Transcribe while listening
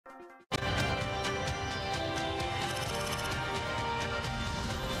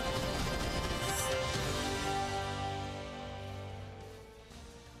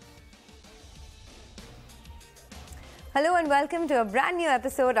Hello and welcome to a brand new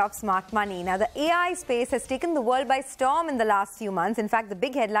episode of Smart Money. Now, the AI space has taken the world by storm in the last few months. In fact, the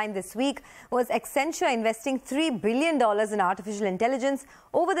big headline this week was Accenture investing $3 billion in artificial intelligence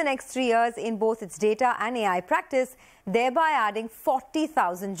over the next 3 years in both its data and AI practice, thereby adding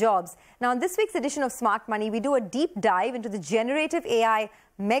 40,000 jobs. Now, in this week's edition of Smart Money, we do a deep dive into the generative AI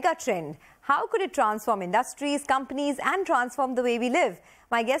mega trend. How could it transform industries, companies, and transform the way we live?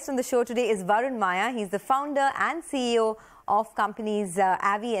 My guest on the show today is Varun Mayya. He's the founder and CEO of companies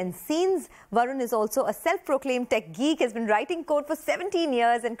Avi and Scenes. Varun is also a self-proclaimed tech geek, has been writing code for 17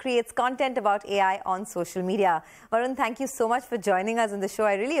 years and creates content about AI on social media. Varun, thank you so much for joining us on the show.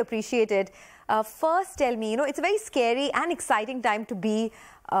 I really appreciate it. First, tell me, it's a very scary and exciting time to be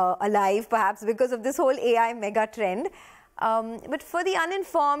alive, perhaps, because of this whole AI mega trend. But for the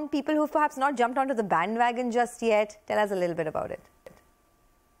uninformed, people who've perhaps not jumped onto the bandwagon just yet, tell us a little bit about it.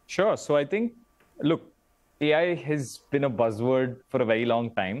 Sure. So I think, look, AI has been a buzzword for a very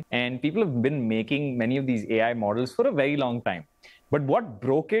long time, and people have been making many of these AI models for a very long time. But what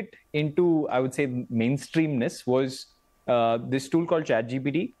broke it into, I would say, mainstreamness was this tool called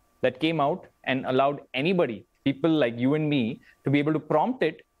ChatGPT that came out and allowed anybody, people like you and me, to be able to prompt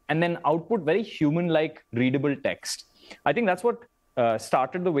it and then output very human-like readable text. I think that's what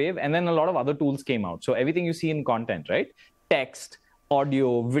started the wave, and then a lot of other tools came out. So everything you see in content, right? Text,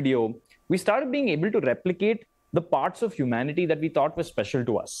 audio, video, we started being able to replicate the parts of humanity that we thought were special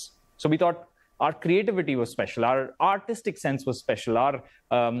to us. So we thought our creativity was special, our artistic sense was special,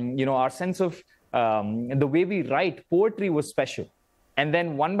 our sense of the way we write poetry was special. And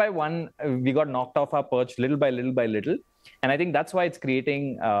then one by one, we got knocked off our perch little by little by little. And I think that's why it's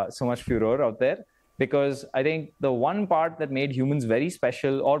creating so much furor out there. Because I think the one part that made humans very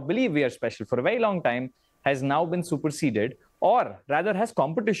special, or believe we are special for a very long time, has now been superseded, or rather has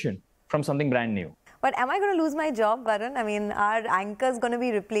competition from something brand new. But am I going to lose my job, Varun? I mean, are anchors going to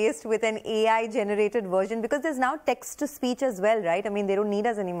be replaced with an AI-generated version? Because there's now text-to-speech as well, right? I mean, they don't need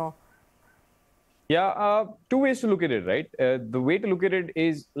us anymore. Yeah, two ways to look at it, right? The way to look at it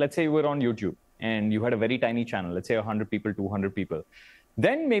is, let's say you were on YouTube and you had a very tiny channel, let's say 100 people, 200 people.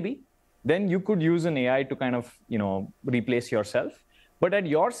 Then you could use an AI to kind of, replace yourself. But at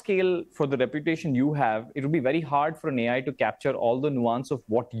your scale, for the reputation you have, it would be very hard for an AI to capture all the nuance of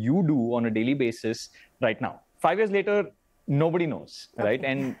what you do on a daily basis right now. 5 years later, nobody knows, right?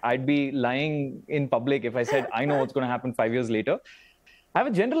 And I'd be lying in public if I said, I know what's going to happen 5 years later. I have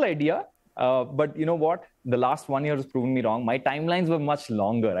a general idea, but you know what? The last 1 year has proven me wrong. My timelines were much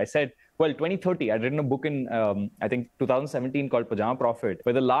longer. I said, well, 2030, I'd written a book in, I think, 2017 called Pajama Profit,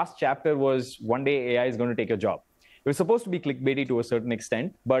 where the last chapter was one day AI is going to take your job. It was supposed to be clickbaity to a certain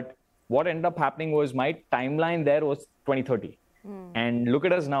extent, but what ended up happening was my timeline there was 2030. And look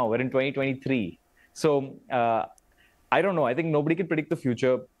at us now, we're in 2023. So I don't know. I think nobody can predict the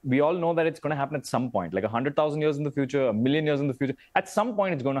future. We all know that it's going to happen at some point, like 100,000 years in the future, 1,000,000 years in the future. At some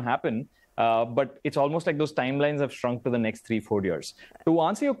point, it's going to happen. But it's almost like those timelines have shrunk to the next 3-4 years. To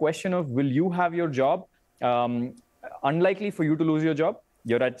answer your question of will you have your job, unlikely for you to lose your job.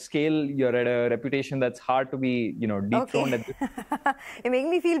 You're at scale, you're at a reputation that's hard to be, dethroned. Okay. It makes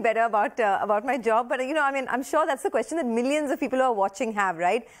me feel better about my job. But, I'm sure that's the question that millions of people who are watching have,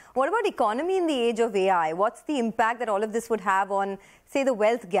 right? What about economy in the age of AI? What's the impact that all of this would have on, say, the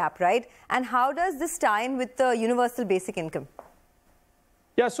wealth gap, right? And how does this tie in with the universal basic income?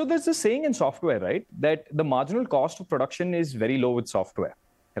 Yeah, so there's this saying in software, right, that the marginal cost of production is very low with software,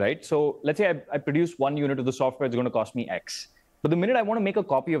 right? So let's say I produce 1 unit of the software, it's going to cost me X. But the minute I want to make a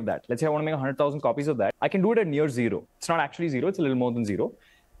copy of that, let's say I want to make 100,000 copies of that, I can do it at near zero. It's not actually zero, it's a little more than zero.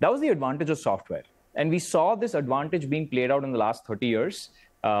 That was the advantage of software. And we saw this advantage being played out in the last 30 years.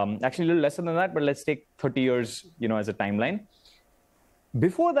 Actually, a little lesser than that, but let's take 30 years, as a timeline.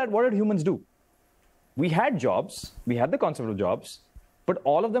 Before that, what did humans do? We had jobs, we had the concept of jobs, but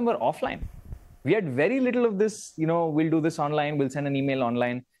all of them were offline. We had very little of this, we'll do this online, we'll send an email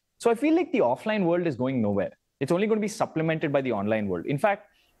online. So I feel like the offline world is going nowhere. It's only going to be supplemented by the online world. In fact,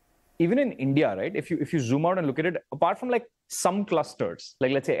 even in India, right, if you zoom out and look at it, apart from like some clusters,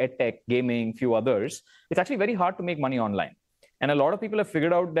 like let's say edtech, gaming, few others, it's actually very hard to make money online. And a lot of people have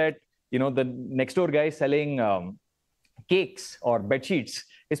figured out that, the next door guy selling cakes or bed sheets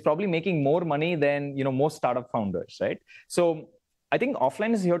is probably making more money than, most startup founders, right? So I think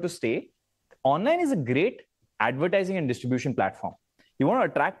offline is here to stay. Online is a great advertising and distribution platform. You want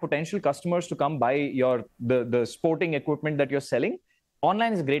to attract potential customers to come buy the sporting equipment that you're selling.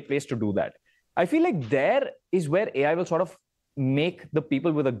 Online is a great place to do that. I feel like there is where AI will sort of make the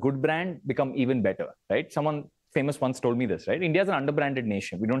people with a good brand become even better, right? Someone famous once told me this, right? India is an underbranded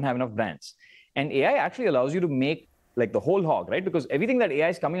nation. We don't have enough brands. And AI actually allows you to make like the whole hog, right? Because everything that AI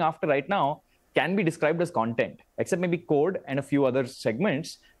is coming after right now can be described as content, except maybe code and a few other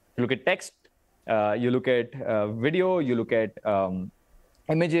segments. You look at text, you look at video, you look at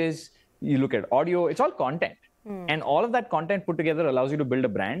images, you look at audio, it's all content. And all of that content put together allows you to build a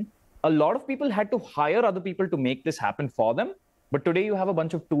brand. A lot of people had to hire other people to make this happen for them. But today you have a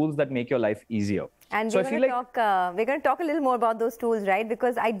bunch of tools that make your life easier. And we're going to talk a little more about those tools, right?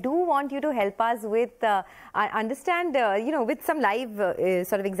 Because I do want you to help us with understand, with some live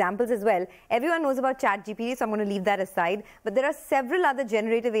sort of examples as well. Everyone knows about ChatGPT, so I'm going to leave that aside. But there are several other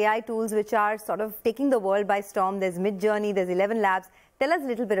generative AI tools which are sort of taking the world by storm. There's Midjourney, there's 11 Labs. Tell us a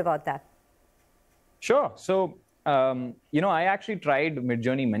little bit about that. Sure. So, I actually tried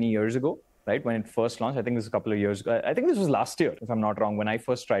Midjourney many years ago, right? When it first launched, I think this was a couple of years ago. I think this was last year, if I'm not wrong, when I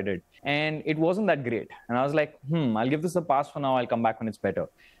first tried it. And it wasn't that great. And I was like, I'll give this a pass for now. I'll come back when it's better.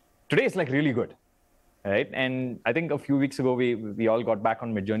 Today, it's like really good, right? And I think a few weeks ago, we all got back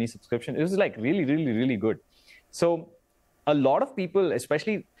on Midjourney subscription. It was like really, really, really good. So a lot of people,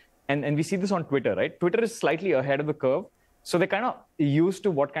 especially, and we see this on Twitter, right? Twitter is slightly ahead of the curve. So they're kind of used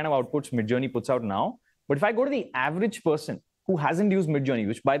to what kind of outputs Midjourney puts out now. But if I go to the average person who hasn't used Midjourney,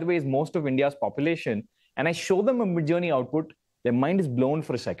 which by the way is most of India's population, and I show them a Midjourney output, their mind is blown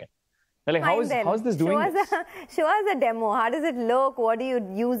for a second. They're like, how is this doing this? Show us a demo. How does it look? What do you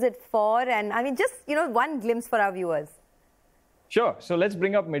use it for? And I mean, just, one glimpse for our viewers. Sure. So let's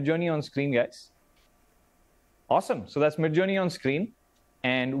bring up Midjourney on screen, guys. Awesome. So that's Midjourney on screen.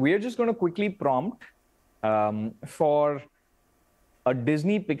 And we're just going to quickly prompt for a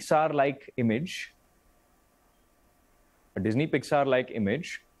Disney Pixar-like image. A Disney Pixar-like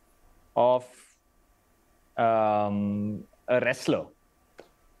image of a wrestler,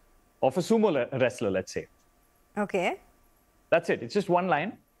 of a sumo wrestler, let's say. Okay. That's it. It's just one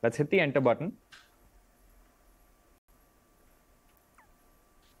line. Let's hit the enter button.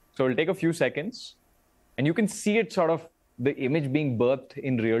 So it'll take a few seconds. And you can see it sort of, the image being birthed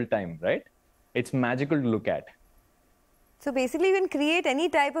in real time, right? It's magical to look at. So basically, you can create any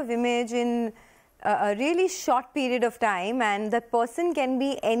type of image in a really short period of time, and the person can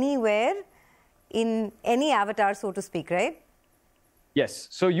be anywhere in any avatar, so to speak, right? Yes.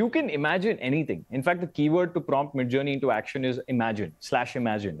 So you can imagine anything. In fact, the keyword to prompt Midjourney into action is imagine,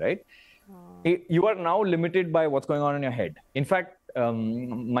 /imagine, right? You are now limited by what's going on in your head. In fact,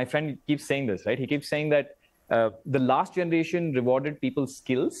 my friend keeps saying this, right? He keeps saying that the last generation rewarded people's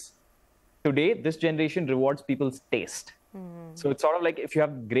skills. Today, this generation rewards people's taste. So it's sort of like if you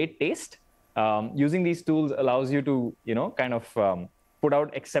have great taste, using these tools allows you to, kind of put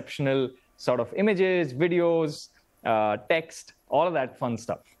out exceptional sort of images, videos, text, all of that fun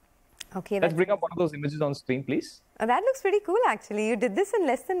stuff. Okay. Let's bring up one of those images on screen, please. Oh, that looks pretty cool, actually. You did this in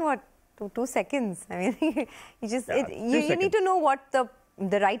less than, what, two seconds? I mean, you need to know what the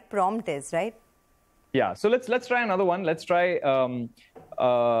right prompt is, right? Yeah. So let's try another one. Let's try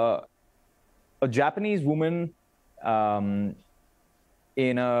a Japanese woman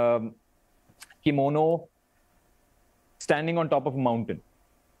in a kimono standing on top of a mountain.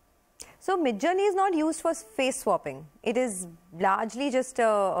 So Midjourney is not used for face swapping. It is largely just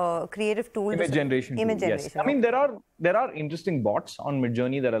a creative tool. Image generation. Yes. I mean, there are interesting bots on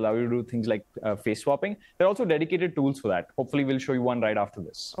Midjourney that allow you to do things like face swapping. There are also dedicated tools for that. Hopefully, we'll show you one right after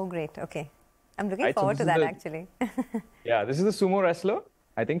this. Oh, great. Okay. I'm looking forward to that, actually. Yeah, this is the sumo wrestler,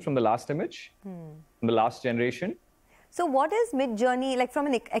 I think, from the last image, from the last generation. So what is Midjourney, like from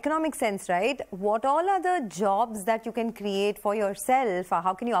an economic sense, right? What all are the jobs that you can create for yourself? Or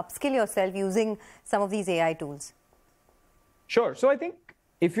how can you upskill yourself using some of these AI tools? Sure. So I think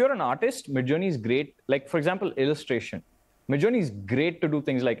if you're an artist, Midjourney is great. Like, for example, illustration. Midjourney is great to do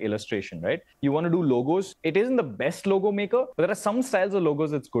things like illustration, right? You want to do logos. It isn't the best logo maker, but there are some styles of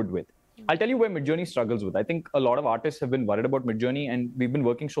logos it's good with. I'll tell you where Midjourney struggles with. I think a lot of artists have been worried about Midjourney, and we've been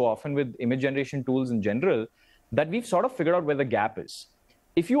working so often with image generation tools in general that we've sort of figured out where the gap is.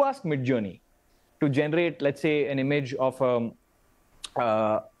 If you ask Midjourney to generate, let's say, an image of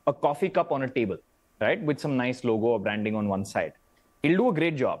a coffee cup on a table, right, with some nice logo or branding on one side, it'll do a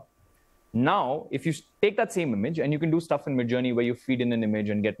great job. Now, if you take that same image, and you can do stuff in Midjourney where you feed in an image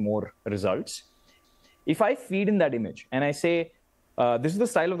and get more results. If I feed in that image and I say, this is the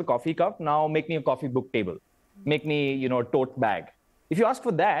style of the coffee cup, now make me a coffee book table, make me, a tote bag. If you ask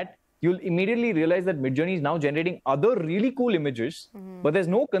for that, you'll immediately realize that Midjourney is now generating other really cool images, but there's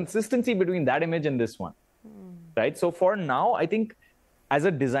no consistency between that image and this one, right? So for now, I think as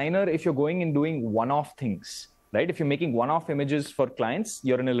a designer, if you're going and doing one-off things, right? If you're making one-off images for clients,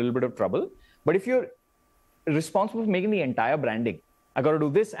 you're in a little bit of trouble. But if you're responsible for making the entire branding, I got to do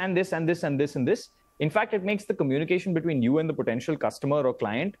this and this and this and this and this, In fact, it makes the communication between you and the potential customer or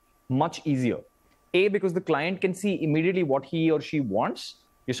client much easier. A, because the client can see immediately what he or she wants.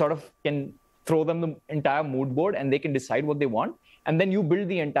 You sort of can throw them the entire mood board and they can decide what they want. And then you build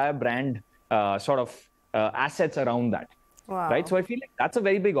the entire brand assets around that. Wow. Right? So I feel like that's a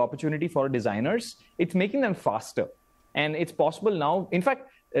very big opportunity for designers. It's making them faster. And it's possible now. In fact,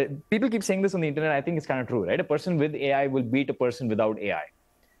 people keep saying this on the internet. I think it's kind of true, right? A person with AI will beat a person without AI.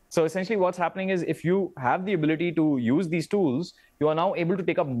 So essentially what's happening is if you have the ability to use these tools, you are now able to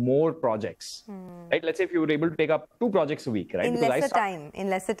take up more projects, right? Let's say if you were able to take up 2 projects a week, right? In lesser time,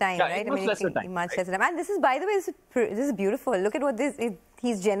 yeah, right? Much lesser time. Much lesser time. And this is, by the way, this is beautiful. Look at what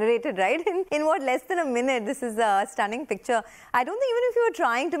he's generated, right? In what, less than a minute. This is a stunning picture. I don't think even if you were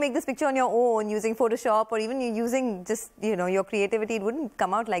trying to make this picture on your own using Photoshop or even using just, your creativity, it wouldn't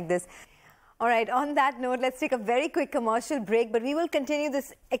come out like this. All right, on that note, let's take a very quick commercial break, but we will continue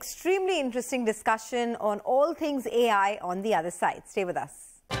this extremely interesting discussion on all things AI on the other side. Stay with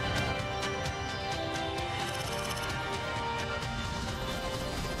us.